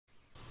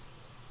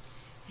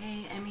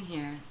Hey, Emmy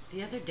here.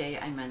 The other day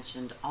I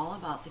mentioned all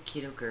about the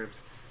keto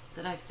groups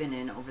that I've been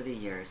in over the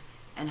years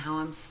and how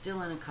I'm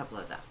still in a couple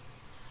of them.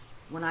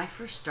 When I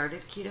first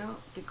started keto,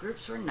 the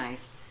groups were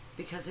nice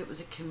because it was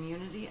a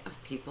community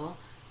of people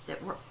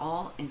that were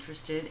all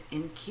interested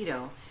in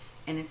keto,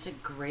 and it's a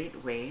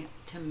great way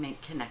to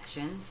make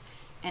connections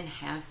and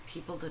have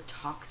people to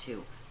talk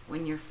to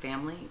when your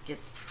family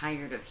gets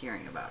tired of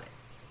hearing about it.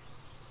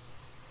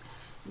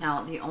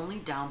 Now, the only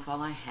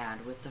downfall I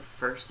had with the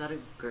first set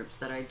of groups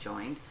that I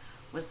joined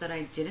was that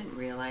I didn't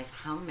realize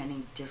how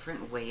many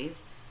different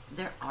ways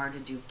there are to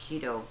do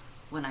keto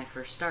when I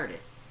first started.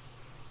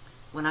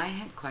 When I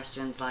had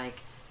questions like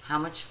how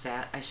much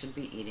fat I should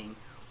be eating,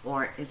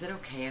 or is it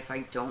okay if I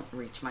don't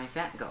reach my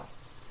fat goal,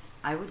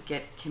 I would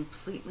get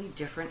completely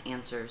different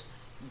answers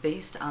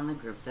based on the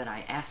group that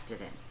I asked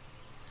it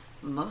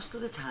in. Most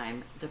of the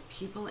time, the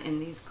people in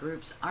these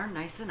groups are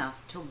nice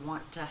enough to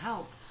want to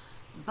help,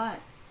 but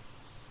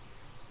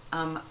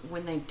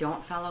when they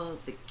don't follow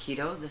the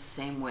keto the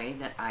same way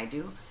that I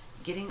do,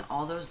 getting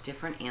all those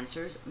different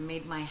answers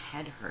made my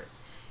head hurt.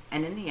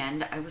 And in the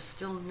end, I was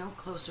still no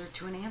closer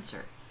to an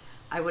answer.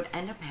 I would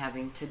end up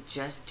having to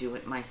just do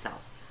it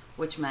myself,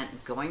 which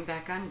meant going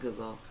back on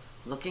Google,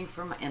 looking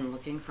for my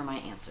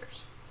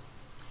answers.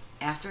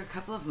 After a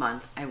couple of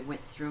months, I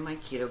went through my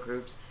keto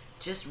groups,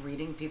 just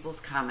reading people's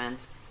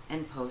comments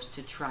and posts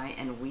to try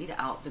and weed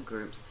out the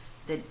groups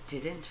that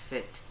didn't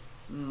fit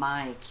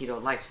my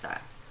keto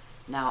lifestyle.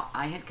 Now,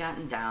 I had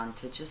gotten down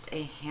to just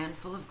a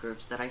handful of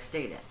groups that I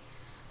stayed in.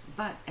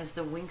 But as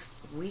the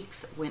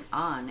weeks went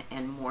on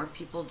and more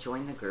people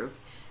joined the group,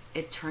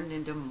 it turned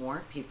into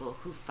more people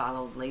who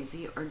followed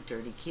lazy or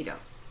dirty keto.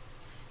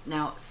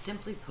 Now,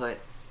 simply put,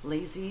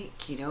 lazy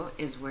keto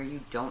is where you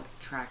don't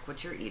track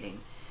what you're eating.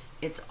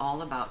 It's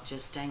all about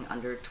just staying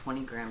under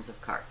 20 grams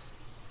of carbs.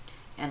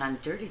 And on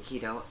dirty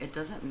keto, it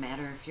doesn't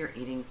matter if you're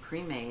eating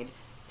pre-made,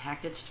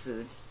 packaged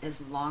foods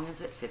as long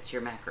as it fits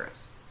your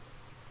macros,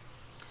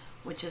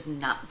 which is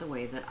not the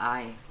way that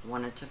I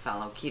wanted to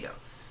follow keto.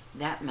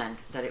 That meant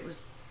that it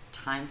was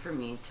time for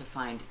me to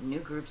find new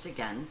groups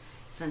again,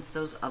 since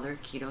those other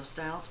keto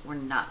styles were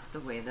not the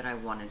way that I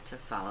wanted to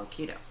follow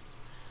keto.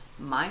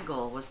 My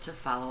goal was to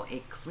follow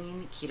a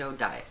clean keto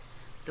diet,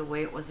 the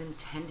way it was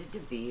intended to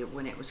be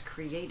when it was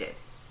created.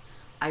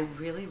 I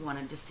really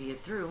wanted to see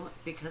it through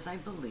because I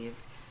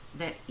believed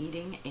that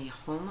eating a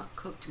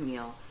home-cooked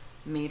meal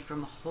made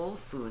from whole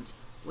foods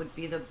would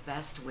be the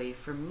best way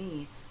for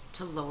me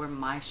to lower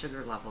my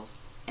sugar levels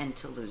and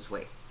to lose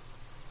weight.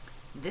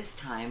 This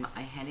time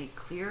I had a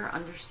clearer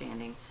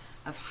understanding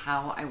of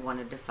how I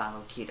wanted to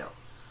follow keto.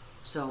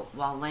 So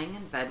while laying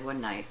in bed one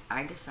night,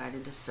 I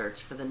decided to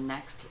search for the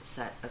next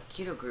set of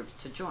keto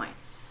groups to join,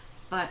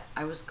 but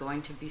I was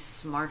going to be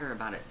smarter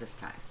about it this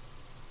time.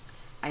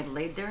 I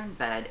laid there in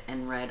bed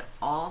and read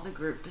all the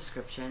group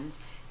descriptions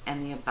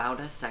and the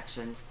About Us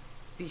sections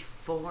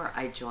before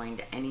I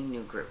joined any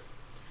new group.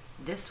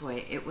 This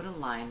way it would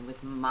align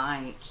with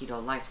my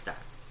keto lifestyle.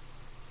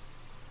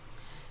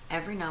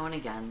 Every now and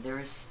again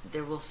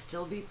there will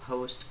still be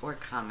posts or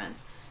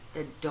comments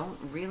that don't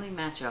really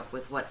match up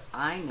with what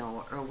I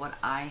know or what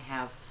I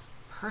have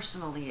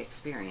personally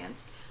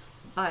experienced,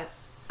 but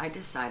I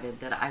decided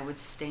that I would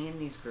stay in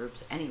these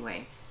groups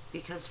anyway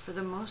because for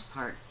the most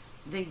part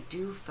they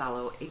do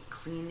follow a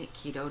clean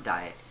keto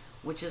diet,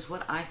 which is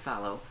what I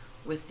follow,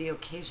 with the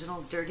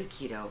occasional dirty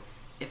keto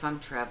if I'm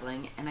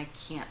traveling and I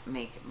can't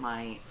make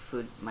my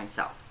food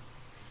myself.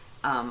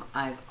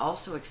 I've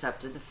also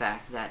accepted the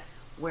fact that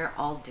we're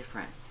all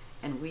different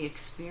and we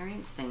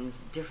experience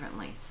things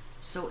differently,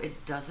 so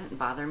it doesn't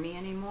bother me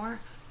anymore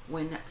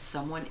when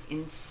someone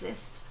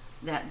insists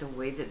that the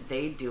way that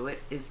they do it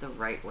is the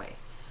right way.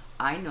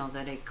 I know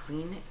that a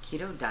clean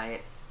keto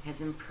diet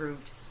has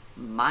improved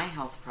my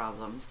health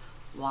problems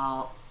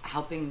while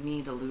helping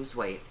me to lose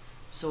weight,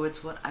 so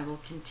it's what I will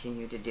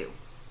continue to do.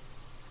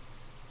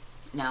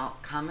 Now,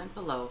 comment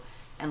below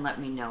and let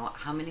me know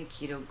how many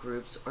keto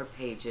groups or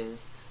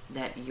pages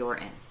that you're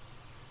in.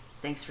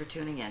 Thanks for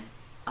tuning in.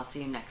 I'll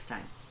see you next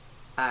time.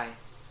 Bye.